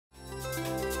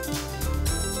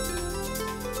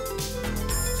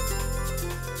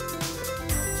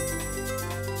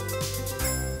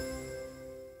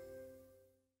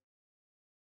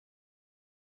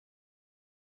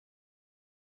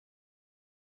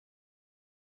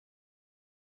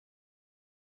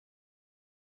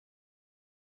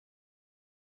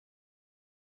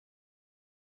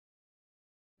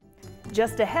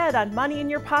Just ahead on Money in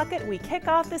Your Pocket, we kick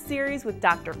off the series with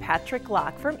Dr. Patrick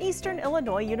Lach from Eastern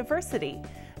Illinois University.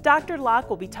 Dr. Lach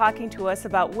will be talking to us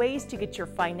about ways to get your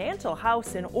financial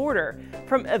house in order,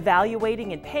 from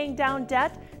evaluating and paying down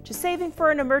debt to saving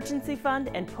for an emergency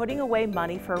fund and putting away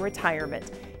money for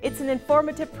retirement. It's an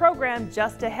informative program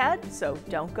just ahead, so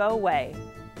don't go away.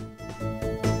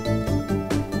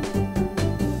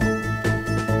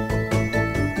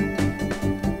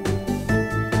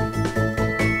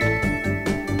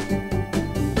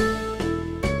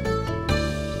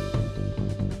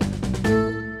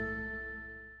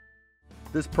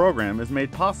 This program is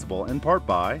made possible in part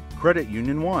by Credit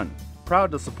Union One.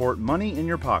 Proud to support Money in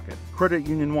Your Pocket. Credit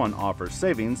Union One offers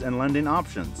savings and lending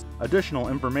options. Additional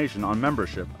information on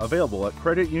membership available at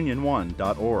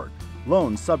creditunion1.org.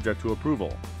 Loans subject to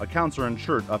approval. Accounts are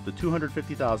insured up to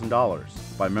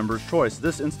 $250,000. By member's choice,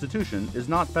 this institution is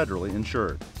not federally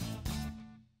insured.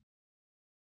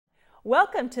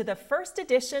 Welcome to the first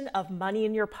edition of Money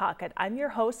in Your Pocket. I'm your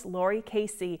host, Lori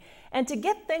Casey. And to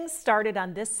get things started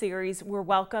on this series, we're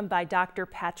welcomed by Dr.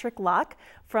 Patrick Lach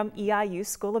from EIU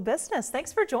School of Business.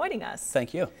 Thanks for joining us.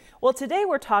 Thank you. Well, today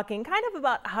we're talking kind of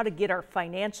about how to get our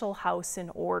financial house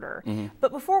in order.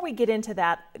 But before we get into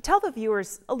that, tell the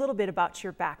viewers a little bit about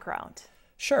your background.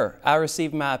 Sure. I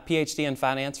received my PhD in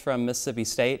finance from Mississippi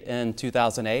State in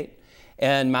 2008.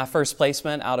 And my first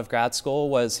placement out of grad school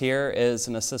was here as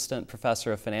an assistant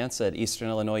professor of finance at Eastern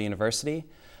Illinois University.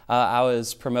 I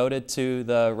was promoted to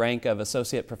the rank of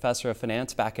associate professor of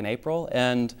finance back in April,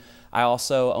 and I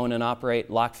also own and operate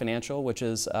Lach Financial, which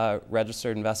is a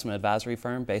registered investment advisory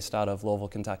firm based out of Louisville,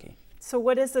 Kentucky. So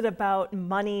what is it about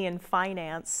money and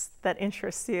finance that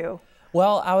interests you?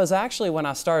 Well, when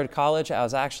I started college, I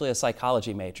was actually a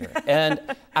psychology major. And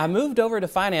I moved over to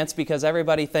finance because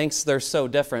everybody thinks they're so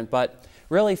different, but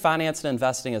really finance and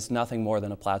investing is nothing more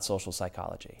than applied social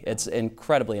psychology. It's an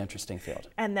incredibly interesting field.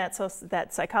 And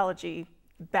that psychology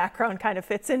background kind of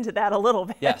fits into that a little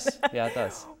bit. Yes, yeah, it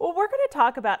does. Well, we're going to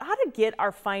talk about how to get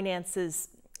our finances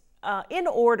in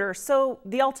order. So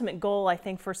the ultimate goal, I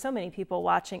think, for so many people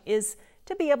watching is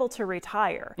to be able to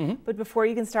retire. But before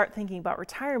you can start thinking about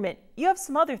retirement, you have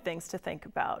some other things to think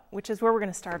about, which is where we're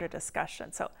going to start a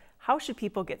discussion. So how should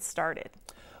people get started?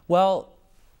 Well,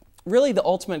 really the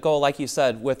ultimate goal, like you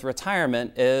said, with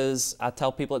retirement is, I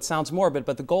tell people it sounds morbid,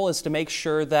 but the goal is to make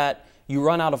sure that you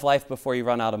run out of life before you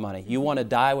run out of money. You want to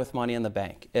die with money in the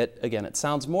bank. Again, it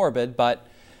sounds morbid, but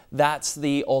that's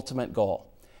the ultimate goal.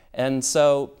 And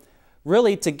so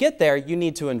really, to get there, you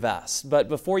need to invest. But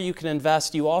before you can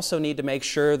invest, you also need to make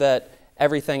sure that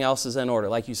everything else is in order.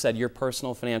 Like you said, your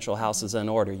personal financial house is in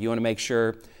order. You want to make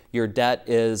sure your debt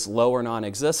is low or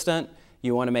non-existent.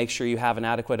 You want to make sure you have an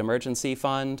adequate emergency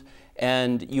fund.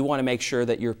 And you want to make sure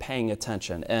that you're paying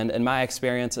attention. And in my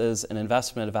experience as an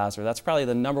investment advisor, that's probably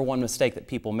the #1 mistake that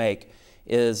people make,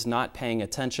 is not paying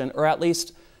attention, or at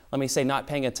least, let me say, not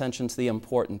paying attention to the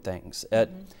important things.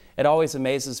 It always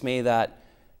amazes me that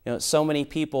so many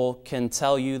people can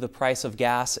tell you the price of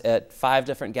gas at 5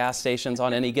 different gas stations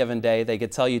on any given day. They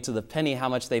could tell you to the penny how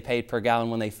much they paid per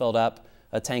gallon when they filled up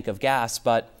a tank of gas,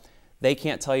 but they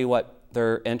can't tell you what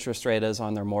their interest rate is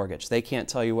on their mortgage. They can't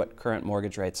tell you what current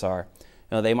mortgage rates are.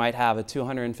 They might have a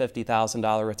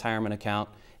 $250,000 retirement account,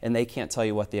 and they can't tell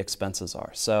you what the expenses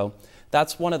are. So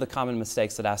that's one of the common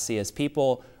mistakes that I see, is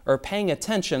people are paying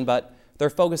attention, but they're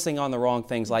focusing on the wrong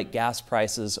things like gas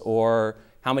prices or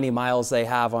how many miles they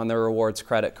have on their rewards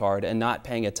credit card, and not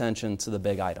paying attention to the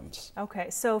big items. Okay,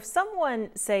 so if someone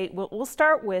we'll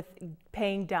start with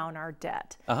paying down our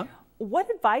debt.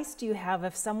 What advice do you have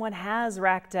if someone has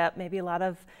racked up maybe a lot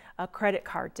of credit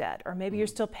card debt, or maybe you're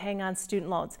still paying on student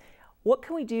loans? What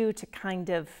can we do to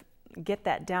kind of get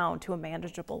that down to a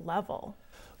manageable level?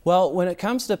 Well, when it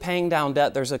comes to paying down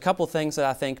debt, there's a couple things that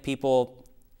I think people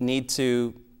need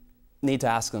to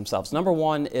ask themselves.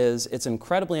 #1 is, it's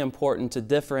incredibly important to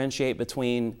differentiate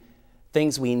between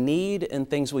things we need and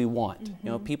things we want.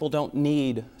 People don't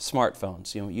need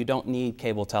smartphones. You don't need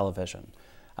cable television.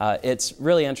 It's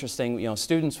really interesting.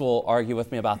 Students will argue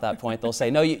with me about that point. They'll say,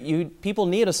 no, people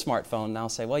need a smartphone. And I'll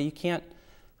say, well, you can't.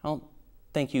 I don't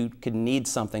think you could need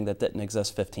something that didn't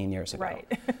exist 15 years ago.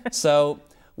 Right. So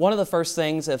one of the first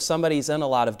things, if somebody's in a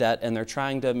lot of debt and they're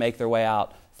trying to make their way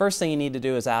out, first thing you need to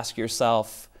do is ask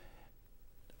yourself,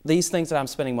 these things that I'm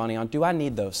spending money on, do I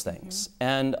need those things?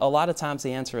 And a lot of times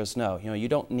the answer is no. You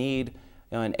don't need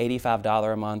an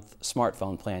 $85 a month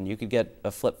smartphone plan. You could get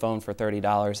a flip phone for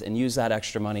 $30 and use that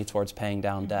extra money towards paying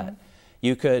down debt.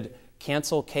 You could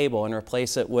cancel cable and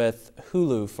replace it with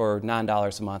Hulu for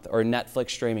 $9 a month, or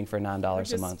Netflix streaming for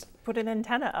 $9 a month. put an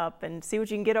antenna up and see what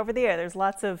you can get over the air. There's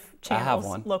lots of channels, I have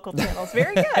one. local channels.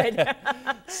 Very good.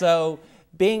 So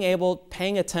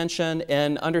paying attention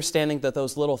and understanding that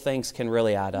those little things can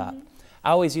really add up.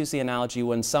 I always use the analogy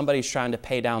when somebody's trying to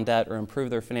pay down debt or improve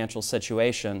their financial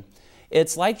situation,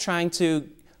 it's like trying to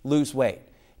lose weight.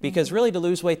 Because really to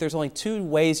lose weight, there's only two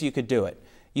ways you could do it.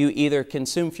 You either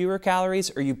consume fewer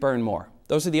calories or you burn more.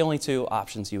 Those are the only two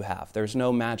options you have. There's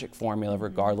no magic formula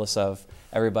regardless of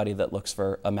everybody that looks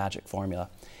for a magic formula.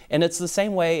 And it's the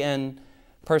same way in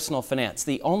personal finance.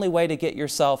 The only way to get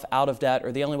yourself out of debt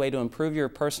or the only way to improve your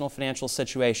personal financial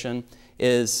situation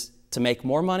is to make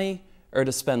more money or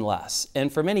to spend less.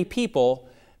 And for many people,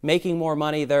 making more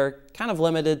money, they're kind of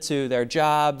limited to their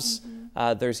jobs.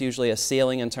 There's usually a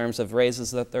ceiling in terms of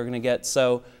raises that they're going to get.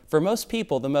 So for most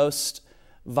people, the most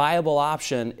viable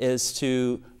option is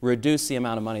to reduce the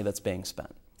amount of money that's being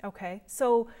spent. Okay,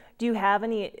 so do you have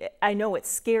any, I know it's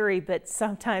scary, but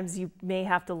sometimes you may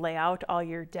have to lay out all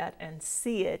your debt and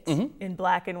see it in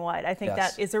black and white. I think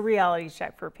that is a reality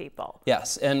check for people.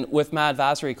 Yes, and with my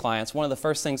advisory clients, one of the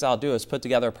first things I'll do is put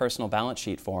together a personal balance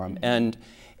sheet for them. And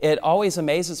it always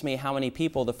amazes me how many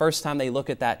people, the first time they look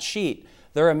at that sheet,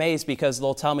 they're amazed because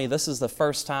they'll tell me, this is the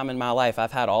first time in my life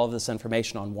I've had all of this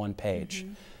information on one page.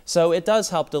 So it does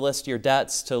help to list your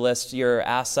debts, to list your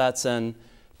assets, and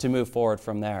to move forward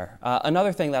from there.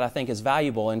 Another thing that I think is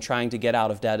valuable in trying to get out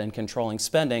of debt and controlling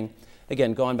spending,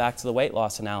 again, going back to the weight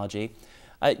loss analogy,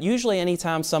 usually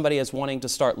anytime somebody is wanting to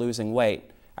start losing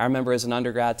weight, I remember as an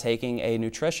undergrad taking a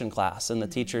nutrition class, and the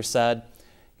teacher said,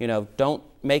 you know, don't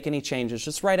make any changes,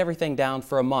 just write everything down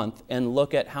for a month and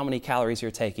look at how many calories you're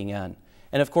taking in.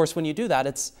 And of course, when you do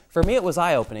that, for me it was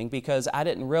eye-opening because I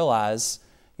didn't realize,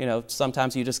 you know,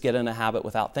 sometimes you just get in a habit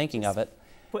without thinking of it.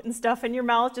 Putting stuff in your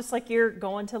mouth just like you're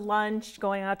going to lunch,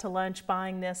 going out to lunch,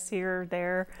 buying this here,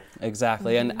 there.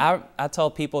 Exactly. And I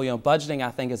tell people, you know, budgeting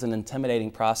I think is an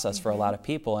intimidating process for a lot of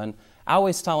people. And I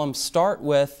always tell them, start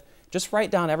with just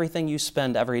write down everything you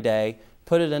spend every day,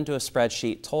 put it into a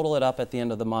spreadsheet, total it up at the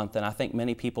end of the month. And I think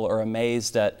many people are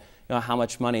amazed at, you know, how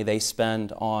much money they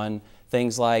spend on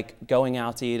things like going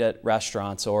out to eat at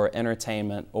restaurants or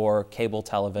entertainment or cable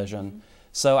television.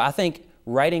 So I think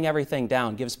writing everything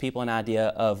down gives people an idea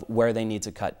of where they need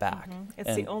to cut back.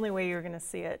 It's the only way you're going to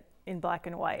see it in black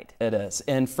and white. It is.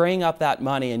 And freeing up that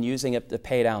money and using it to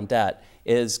pay down debt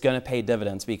is going to pay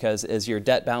dividends because as your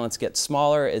debt balance gets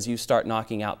smaller, as you start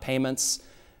knocking out payments,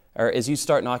 or as you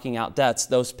start knocking out debts,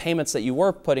 those payments that you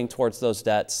were putting towards those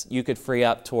debts, you could free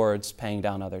up towards paying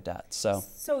down other debts.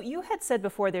 So you had said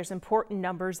before there's important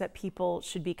numbers that people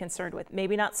should be concerned with.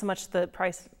 Maybe not so much the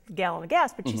price of a gallon of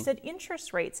gas, but you said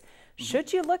interest rates.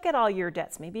 Should you look at all your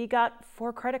debts? Maybe you got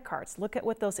 4 credit cards. Look at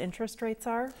what those interest rates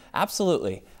are.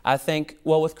 Absolutely. I think,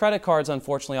 well, with credit cards,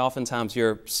 unfortunately, oftentimes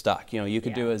you're stuck. You know, you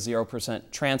could do a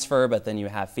 0% transfer, but then you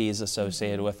have fees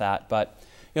associated with that. But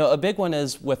you know, a big one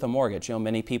is with a mortgage. You know,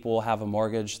 many people will have a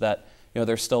mortgage that, you know,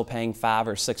 they're still paying 5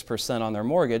 or 6% on their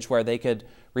mortgage where they could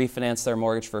refinance their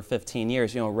mortgage for 15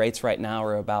 years. You know, rates right now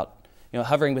are about, you know,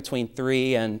 hovering between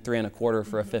 3 and 3.25%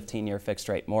 for a 15-year fixed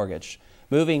rate mortgage.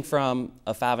 Moving from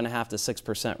a 5.5 to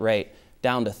 6% rate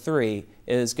down to 3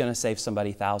 is going to save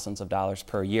somebody thousands of dollars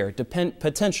per year.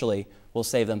 Potentially will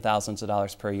save them thousands of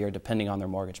dollars per year depending on their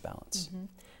mortgage balance.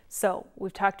 So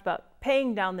we've talked about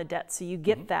paying down the debt, so you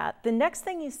get that. The next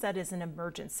thing you said is an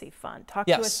emergency fund. Talk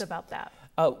to us about that.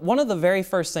 One of the very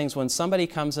first things when somebody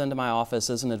comes into my office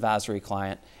as an advisory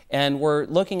client and we're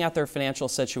looking at their financial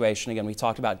situation, again, we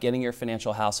talked about getting your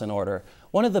financial house in order.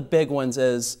 One of the big ones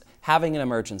is having an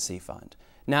emergency fund.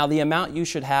 Now, the amount you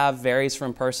should have varies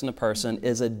from person to person.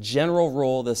 Is a general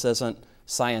rule. This isn't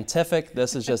scientific.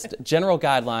 This is just a general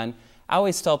guideline. I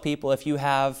always tell people if you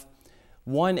have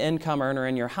one income earner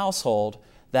in your household,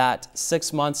 that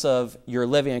 6 months of your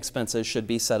living expenses should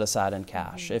be set aside in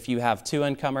cash. If you have 2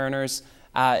 income earners,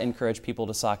 I encourage people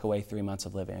to sock away 3 months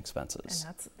of living expenses.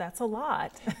 And that's a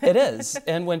lot. It is.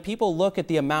 And when people look at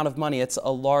the amount of money, it's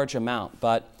a large amount.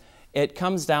 But it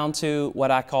comes down to what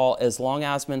I call as long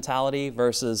as mentality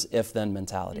versus if then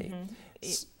mentality.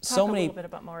 Talk a little bit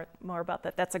about more about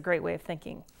that. That's a great way of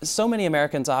thinking. So many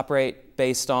Americans operate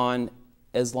based on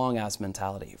as long as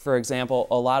mentality. For example,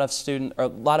 a lot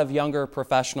of younger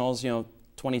professionals, you know,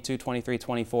 22, 23,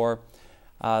 24,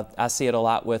 I see it a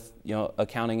lot with, you know,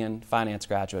 accounting and finance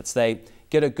graduates. They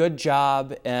get a good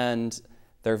job and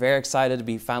they're very excited to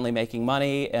be finally making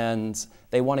money and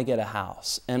they want to get a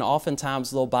house. And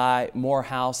oftentimes they'll buy more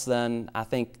house than I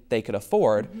think they could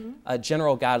afford. A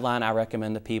general guideline I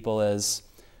recommend to people is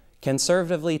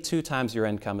conservatively 2 times your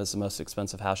income is the most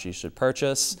expensive house you should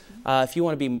purchase. If you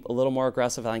want to be a little more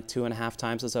aggressive, I think 2.5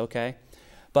 times is okay.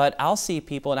 But I'll see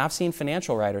people, and I've seen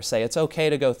financial writers say it's okay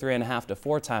to go 3.5 to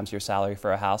 4 times your salary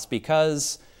for a house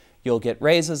because you'll get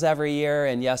raises every year,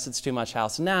 and yes, it's too much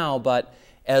house now, but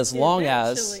as long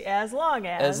as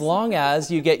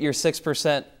you get your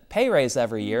 6% pay raise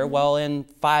every year, well, in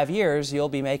 5 years, you'll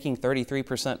be making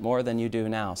 33% more than you do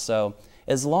now. So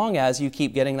as long as you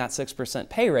keep getting that 6%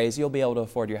 pay raise, you'll be able to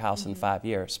afford your house in 5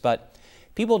 years. But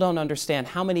people don't understand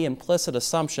how many implicit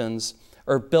assumptions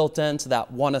are built into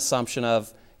that one assumption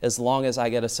of as long as I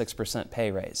get a 6%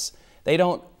 pay raise. They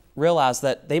don't realize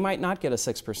that they might not get a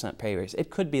 6% pay raise. It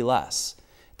could be less.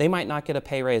 They might not get a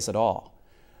pay raise at all.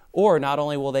 Or not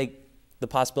only will they the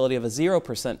possibility of a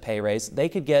 0% pay raise, they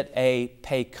could get a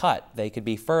pay cut. They could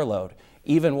be furloughed.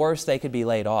 Even worse, they could be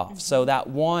laid off. So that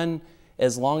one,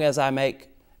 as long as I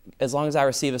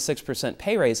receive a 6%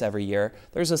 pay raise every year,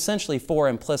 there's essentially 4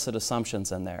 implicit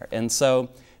assumptions in there. And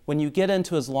so when you get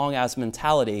into as long as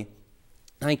mentality,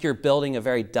 I think you're building a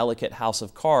very delicate house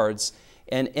of cards,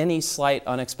 and any slight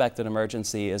unexpected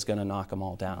emergency is going to knock them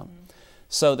all down.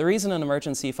 So the reason an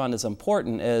emergency fund is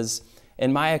important is,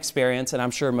 in my experience, and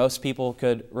I'm sure most people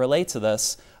could relate to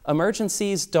this,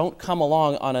 emergencies don't come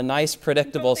along on a nice,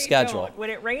 predictable schedule. When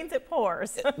it rains, it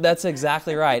pours. That's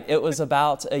exactly right. It was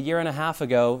about 1.5 years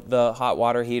ago, the hot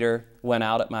water heater went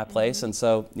out at my place, and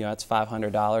so it's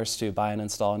 $500 to buy and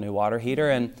install a new water heater.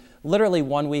 And literally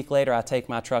 1 week later, I take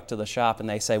my truck to the shop, and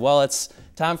they say, well, it's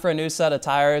time for a new set of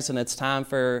tires, and it's time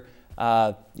for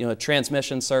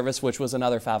transmission service, which was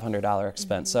another $500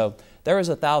 expense. So there was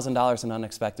 $1,000 in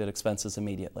unexpected expenses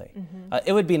immediately.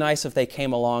 It would be nice if they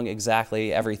came along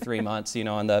exactly every 3 months,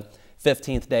 on the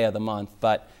 15th day of the month,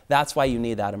 but that's why you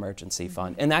need that emergency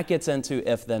fund. And that gets into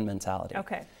if-then mentality.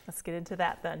 Okay, let's get into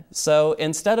that then. So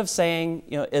instead of saying,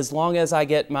 as long as I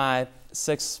get my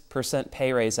 6%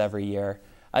 pay raise every year,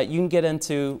 you can get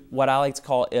into what I like to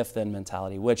call if-then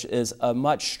mentality, which is a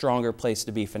much stronger place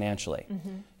to be financially.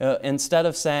 Instead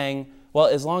of saying, well,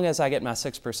 as long as I get my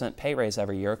 6% pay raise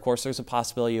every year, of course, there's a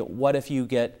possibility, what if you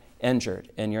get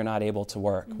injured and you're not able to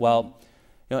work? Well,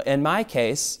 in my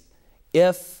case,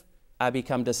 if I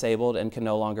become disabled and can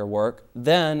no longer work,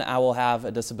 then I will have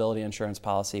a disability insurance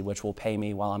policy which will pay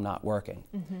me while I'm not working.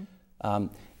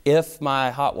 If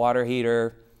my hot water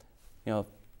heater,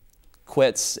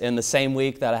 quits in the same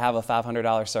week that I have a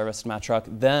 $500 service to my truck,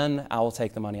 then I will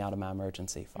take the money out of my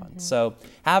emergency fund. So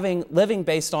living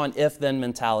based on if-then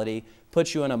mentality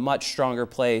puts you in a much stronger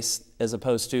place as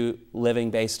opposed to living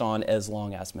based on as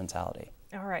long as mentality.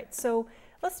 All right, so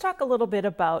let's talk a little bit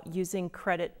about using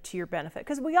credit to your benefit,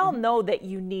 because we all know that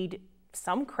you need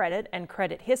some credit and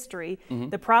credit history.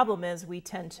 The problem is we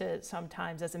tend to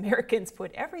sometimes as Americans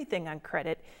put everything on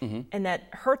credit, and that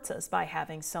hurts us by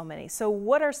having so many. So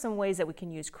what are some ways that we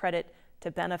can use credit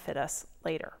to benefit us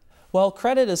later? Well,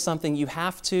 credit is something you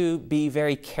have to be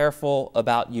very careful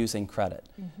about using credit.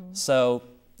 So,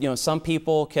 some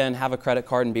people can have a credit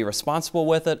card and be responsible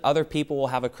with it. Other people will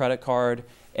have a credit card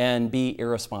and be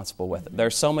irresponsible with it.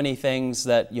 There's so many things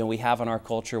that we have in our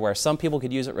culture where some people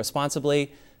could use it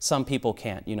responsibly, some people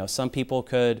can't. Some people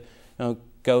could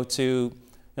go to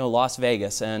Las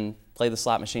Vegas and play the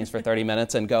slot machines for 30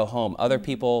 minutes and go home. Other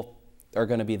people are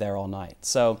going to be there all night.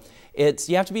 So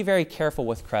you have to be very careful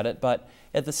with credit, but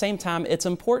at the same time, it's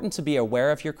important to be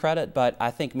aware of your credit, but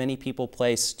I think many people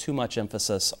place too much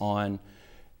emphasis on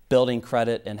building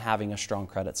credit and having a strong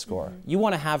credit score. You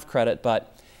want to have credit,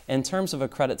 but in terms of a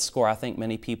credit score, I think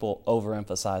many people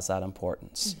overemphasize that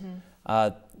importance.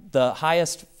 The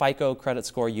highest FICO credit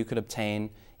score you could obtain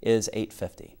is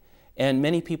 850. And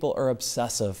many people are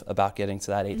obsessive about getting to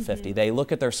that 850. They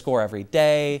look at their score every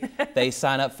day. They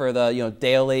sign up for the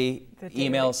daily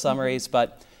email summaries.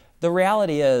 But the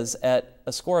reality is, at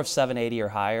a score of 780 or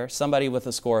higher, somebody with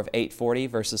a score of 840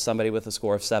 versus somebody with a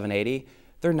score of 780,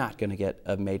 they're not going to get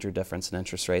a major difference in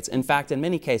interest rates. In fact, in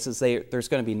many cases, there's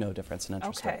going to be no difference in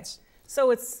interest rates.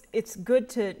 So it's good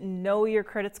to know your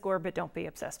credit score, but don't be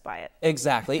obsessed by it.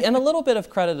 Exactly, and a little bit of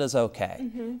credit is okay.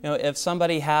 If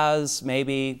somebody has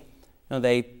maybe,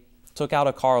 they took out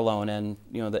a car loan and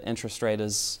the interest rate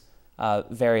is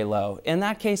very low. In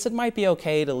that case, it might be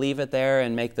okay to leave it there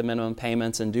and make the minimum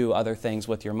payments and do other things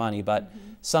with your money. But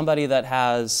somebody that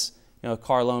has a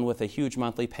car loan with a huge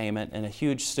monthly payment and a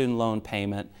huge student loan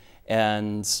payment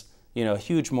and a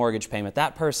huge mortgage payment,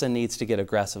 that person needs to get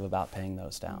aggressive about paying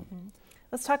those down.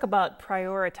 Let's talk about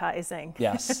prioritizing.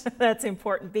 Yes. That's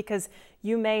important because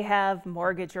you may have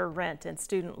mortgage or rent and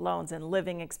student loans and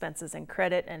living expenses and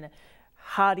credit, and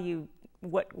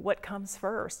what comes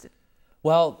first?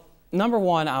 Well, number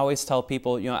one, I always tell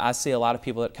people, I see a lot of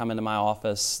people that come into my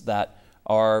office that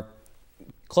are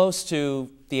close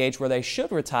to the age where they should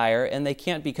retire, and they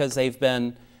can't because they've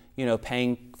been,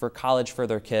 paying for college for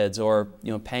their kids, or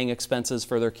paying expenses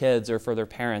for their kids or for their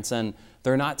parents, and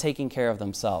they're not taking care of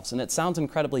themselves. And it sounds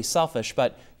incredibly selfish,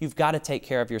 but you've got to take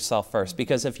care of yourself first,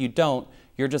 because if you don't,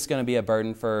 you're just going to be a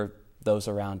burden for those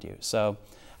around you. So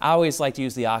I always like to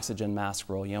use the oxygen mask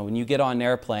rule. When you get on an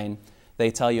airplane,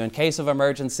 they tell you in case of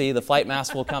emergency, the flight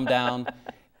mask will come down.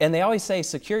 And they always say,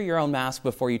 secure your own mask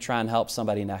before you try and help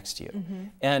somebody next to you.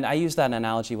 And I use that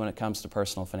analogy when it comes to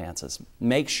personal finances.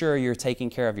 Make sure you're taking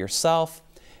care of yourself.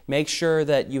 Make sure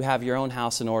that you have your own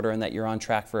house in order and that you're on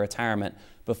track for retirement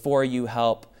before you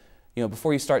help,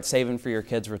 before you start saving for your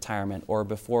kids' retirement, or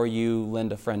before you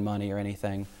lend a friend money or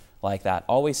anything like that.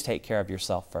 Always take care of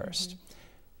yourself first.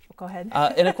 Go ahead.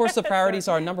 And of course, the priorities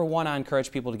are, number one, I encourage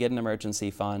people to get an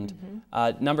emergency fund.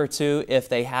 Number two, if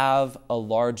they have a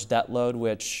large debt load,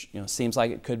 which seems like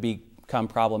it could become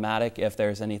problematic if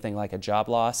there's anything like a job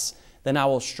loss, then I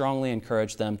will strongly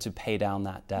encourage them to pay down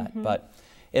that debt. But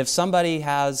if somebody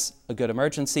has a good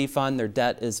emergency fund, their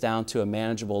debt is down to a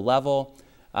manageable level,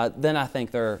 then I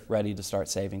think they're ready to start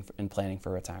saving and planning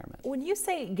for retirement. When you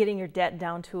say getting your debt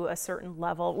down to a certain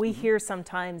level, we hear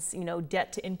sometimes,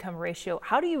 debt to income ratio.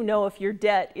 How do you know if your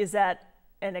debt is at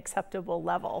an acceptable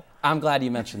level? I'm glad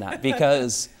you mentioned that,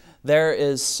 because there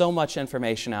is so much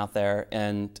information out there,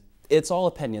 and it's all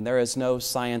opinion. There is no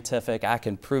scientific, I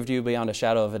can prove to you beyond a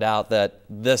shadow of a doubt that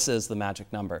this is the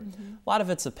magic number. A lot of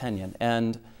it's opinion.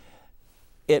 And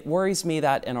it worries me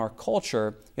that in our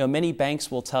culture, many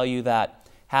banks will tell you that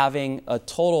having a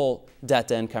total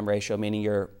debt-to-income ratio, meaning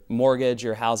your mortgage,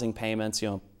 your housing payments,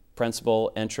 principal,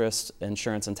 interest,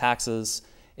 insurance, and taxes,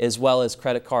 as well as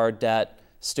credit card debt,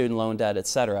 student loan debt,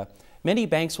 etc. Many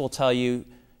banks will tell you,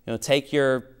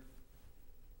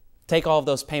 take all of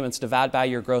those payments, divide by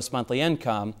your gross monthly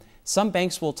income. Some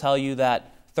banks will tell you that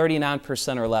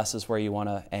 39% or less is where you want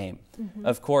to aim.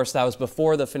 Of course, that was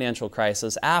before the financial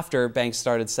crisis. After, banks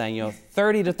started saying,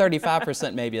 30 to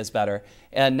 35% maybe is better.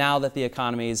 And now that the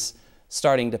economy's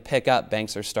starting to pick up,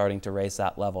 banks are starting to raise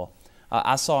that level.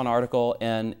 I saw an article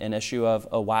in an issue of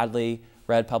a widely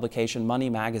read publication, Money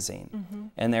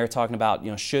Magazine, and they were talking about,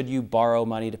 should you borrow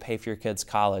money to pay for your kids'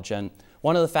 college? And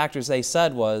one of the factors they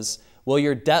said was, will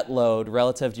your debt load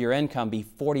relative to your income be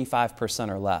 45%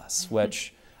 or less,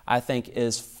 which I think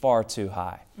is far too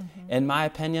high. In my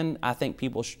opinion, I think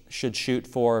people should shoot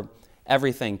for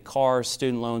everything, cars,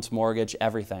 student loans, mortgage,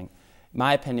 everything.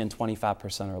 My opinion,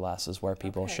 25% or less is where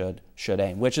people should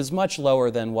aim, which is much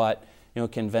lower than what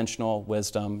conventional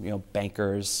wisdom,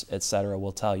 bankers, etc.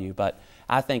 will tell you. But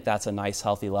I think that's a nice,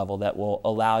 healthy level that will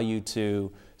allow you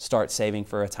to start saving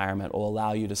for retirement, will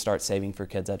allow you to start saving for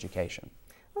kids' education.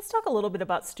 Let's talk a little bit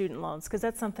about student loans, because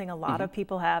that's something a lot of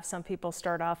people have. Some people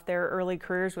start off their early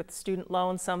careers with student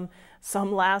loans. Some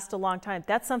last a long time.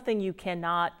 That's something you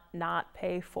cannot not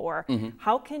pay for.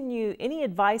 How can you, any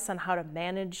advice on how to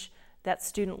manage that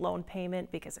student loan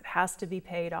payment, because it has to be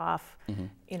paid off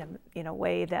in a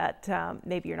way that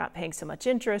maybe you're not paying so much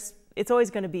interest? It's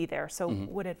always going to be there. So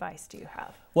what advice do you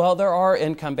have? Well, there are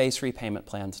income-based repayment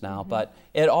plans now, but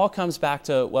it all comes back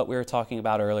to what we were talking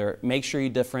about earlier. Make sure you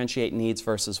differentiate needs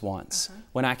versus wants.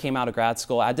 When I came out of grad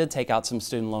school, I did take out some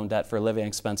student loan debt for living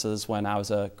expenses when I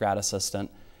was a grad assistant.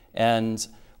 And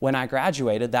when I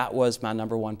graduated, that was my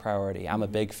number one priority. I'm a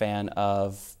big fan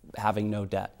of having no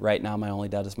debt. Right now, my only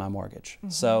debt is my mortgage.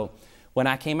 So when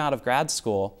I came out of grad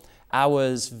school, I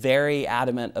was very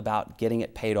adamant about getting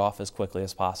it paid off as quickly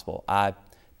as possible. I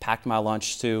packed my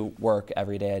lunch to work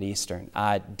every day at Eastern.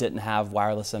 I didn't have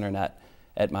wireless internet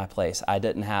at my place.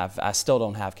 I still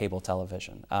don't have cable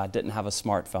television. I didn't have a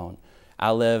smartphone.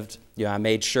 I lived, I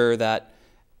made sure that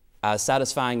I was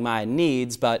satisfying my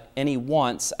needs, but any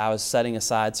wants I was setting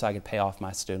aside so I could pay off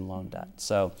my student loan debt.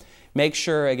 So make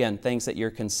sure, again, things that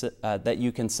you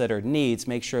consider needs,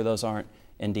 make sure those aren't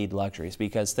indeed luxuries,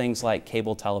 because things like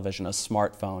cable television, a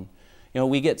smartphone,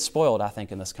 we get spoiled, I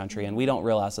think, in this country, and we don't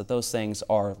realize that those things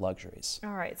are luxuries.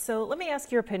 All right, so let me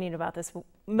ask your opinion about this.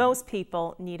 Most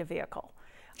people need a vehicle.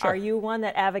 Sure. Are you one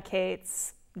that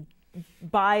advocates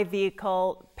buy a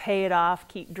vehicle, pay it off,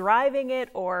 keep driving it,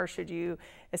 or should you,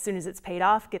 as soon as it's paid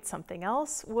off, get something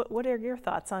else? What are your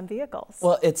thoughts on vehicles?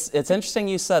 Well, it's interesting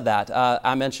you said that.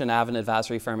 I mentioned I have an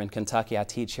advisory firm in Kentucky. I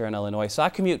teach here in Illinois, so I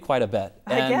commute quite a bit.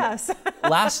 I guess.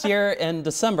 Last year in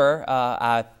December,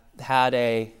 I had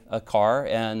a car,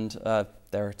 and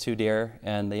there were two deer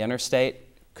in the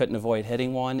interstate. Couldn't avoid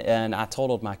hitting one, and I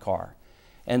totaled my car.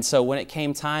 And so when it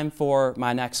came time for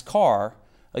my next car,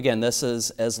 Again, this is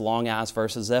as long as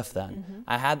versus if then.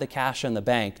 I had the cash in the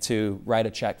bank to write a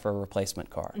check for a replacement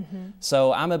car.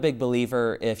 So I'm a big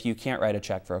believer, if you can't write a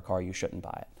check for a car, you shouldn't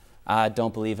buy it. I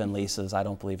don't believe in leases. I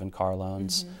don't believe in car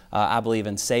loans. I believe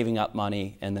in saving up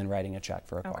money and then writing a check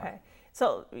for a car. Okay.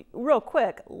 So real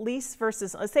quick, lease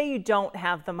versus, let's say you don't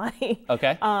have the money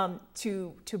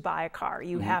to buy a car.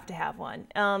 You have to have one.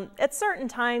 At certain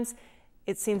times,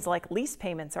 it seems like lease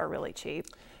payments are really cheap.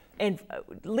 And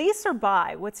lease or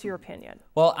buy, what's your opinion?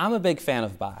 Well, I'm a big fan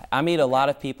of buy. I meet a lot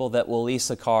of people that will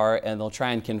lease a car and they'll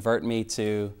try and convert me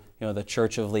to the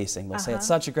church of leasing. They'll say, it's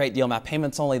such a great deal, my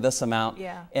payment's only this amount.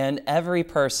 And every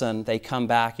person, they come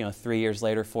back 3 years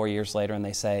later, 4 years later, and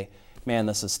they say, man,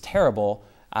 this is terrible.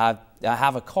 I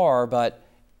have a car, but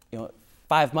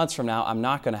 5 months from now, I'm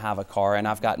not going to have a car and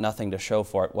I've got nothing to show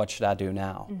for it. What should I do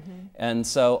now? And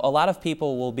so a lot of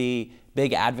people will be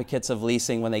big advocates of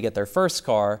leasing when they get their first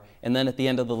car, and then at the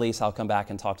end of the lease, I'll come back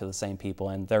and talk to the same people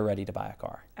and they're ready to buy a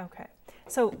car. Okay.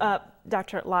 So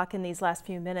Dr. Lach, in these last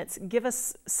few minutes, give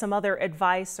us some other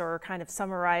advice or kind of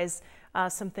summarize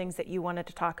some things that you wanted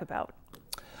to talk about.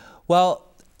 Well,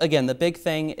 again, the big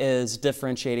thing is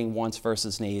differentiating wants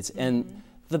versus needs. And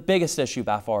the biggest issue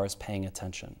by far is paying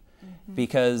attention.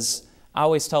 Because I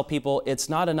always tell people it's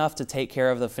not enough to take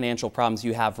care of the financial problems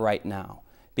you have right now,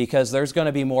 because there's going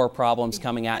to be more problems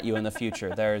coming at you in the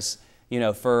future. There's,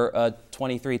 for a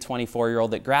 23,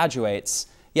 24-year-old that graduates,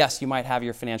 yes, you might have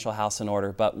your financial house in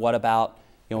order, but what about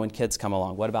when kids come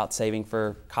along? What about saving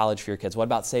for college for your kids? What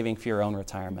about saving for your own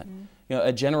retirement?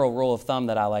 A general rule of thumb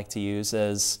that I like to use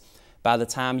is by the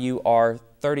time you are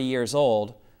 30 years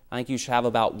old, I think you should have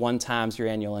about 1 times your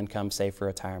annual income saved for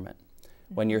retirement.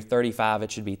 When you're 35,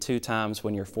 it should be 2 times.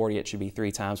 When you're 40, it should be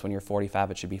 3 times. When you're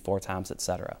 45, it should be 4 times,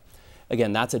 etc.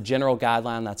 Again, that's a general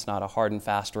guideline. That's not a hard and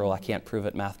fast rule. I can't prove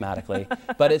it mathematically,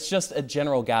 but it's just a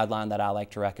general guideline that I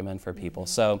like to recommend for people.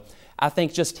 So I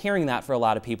think just hearing that for a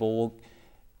lot of people will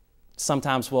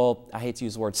sometimes I hate to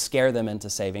use the word scare them into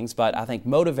savings, but I think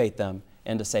motivate them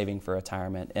into saving for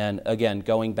retirement. And again,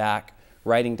 going back,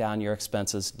 writing down your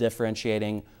expenses,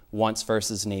 differentiating wants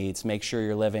versus needs, make sure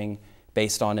you're living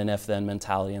based on an if-then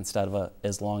mentality instead of a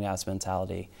as-long-as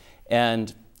mentality.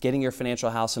 And getting your financial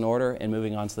house in order and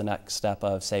moving on to the next step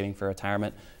of saving for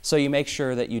retirement, so you make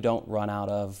sure that you don't run out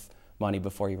of money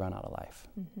before you run out of life.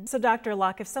 So Dr.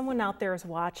 Lach, if someone out there is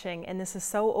watching and this is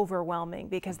so overwhelming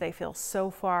because they feel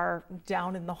so far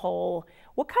down in the hole,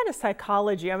 what kind of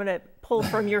psychology, I'm going to pull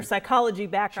from your psychology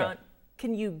background,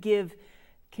 can you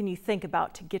think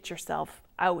about to get yourself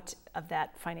out of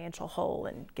that financial hole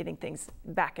and getting things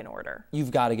back in order?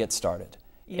 You've got to get started.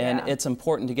 And it's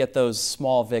important to get those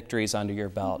small victories under your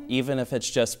belt, even if it's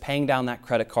just paying down that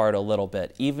credit card a little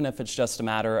bit, even if it's just a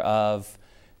matter of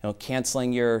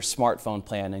canceling your smartphone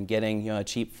plan and getting a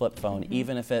cheap flip phone,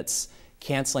 even if it's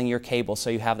canceling your cable so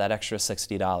you have that extra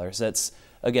 $60. It's,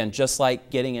 again, just like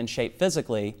getting in shape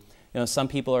physically. Some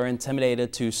people are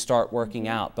intimidated to start working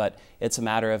out, but it's a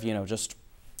matter of, just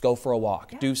go for a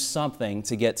walk. Do something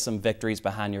to get some victories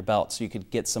behind your belt so you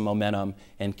could get some momentum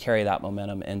and carry that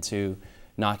momentum into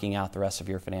knocking out the rest of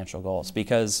your financial goals.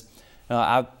 Because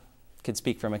I could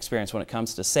speak from experience when it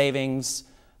comes to savings.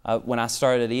 When I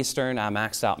started at Eastern, I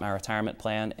maxed out my retirement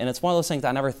plan, and it's one of those things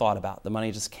I never thought about. The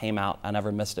money just came out. I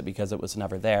never missed it because it was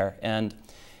never there. And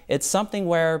it's something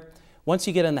where once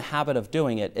you get in the habit of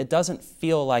doing it, it doesn't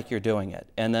feel like you're doing it.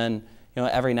 And then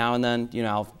every now and then,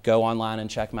 I'll go online and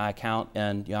check my account,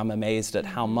 and I'm amazed at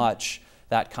how much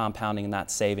that compounding and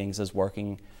that savings is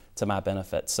working to my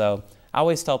benefit. So I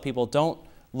always tell people, don't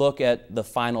look at the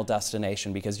final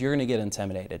destination because you're going to get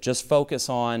intimidated. Just focus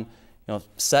on,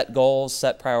 set goals,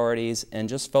 set priorities, and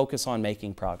just focus on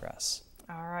making progress.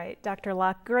 All right, Dr.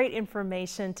 Lach, great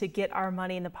information to get our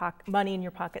Money in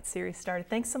Your Pocket series started.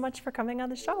 Thanks so much for coming on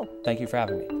the show. Thank you for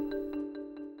having me.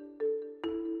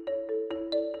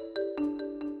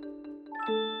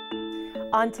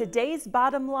 On today's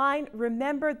bottom line,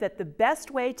 remember that the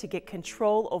best way to get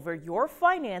control over your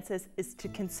finances is to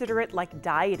consider it like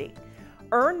dieting.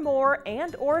 Earn more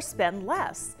and/or spend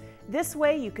less. This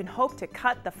way you can hope to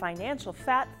cut the financial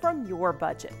fat from your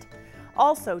budget.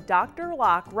 Also, Dr.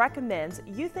 Lach recommends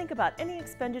you think about any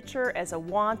expenditure as a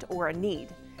want or a need.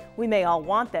 We may all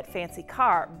want that fancy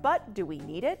car, but do we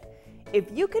need it?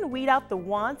 If you can weed out the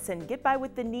wants and get by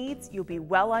with the needs, you'll be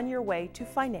well on your way to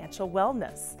financial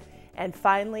wellness. And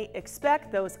finally,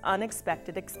 expect those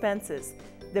unexpected expenses.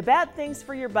 The bad things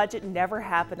for your budget never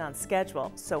happen on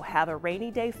schedule, so have a rainy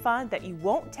day fund that you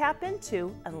won't tap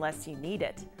into unless you need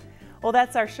it. Well,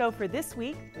 that's our show for this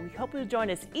week, and we hope you'll join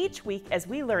us each week as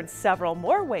we learn several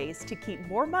more ways to keep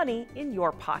more money in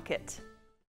your pocket.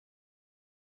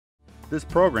 This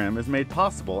program is made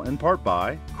possible in part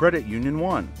by Credit Union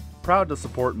One, proud to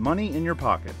support money in your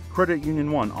pocket. Credit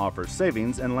Union One offers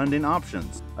savings and lending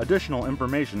options. Additional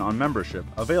information on membership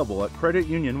available at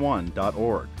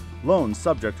creditunion1.org. Loans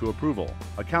subject to approval.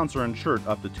 Accounts are insured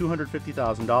up to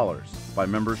 $250,000. By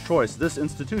member's choice, this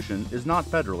institution is not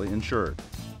federally insured.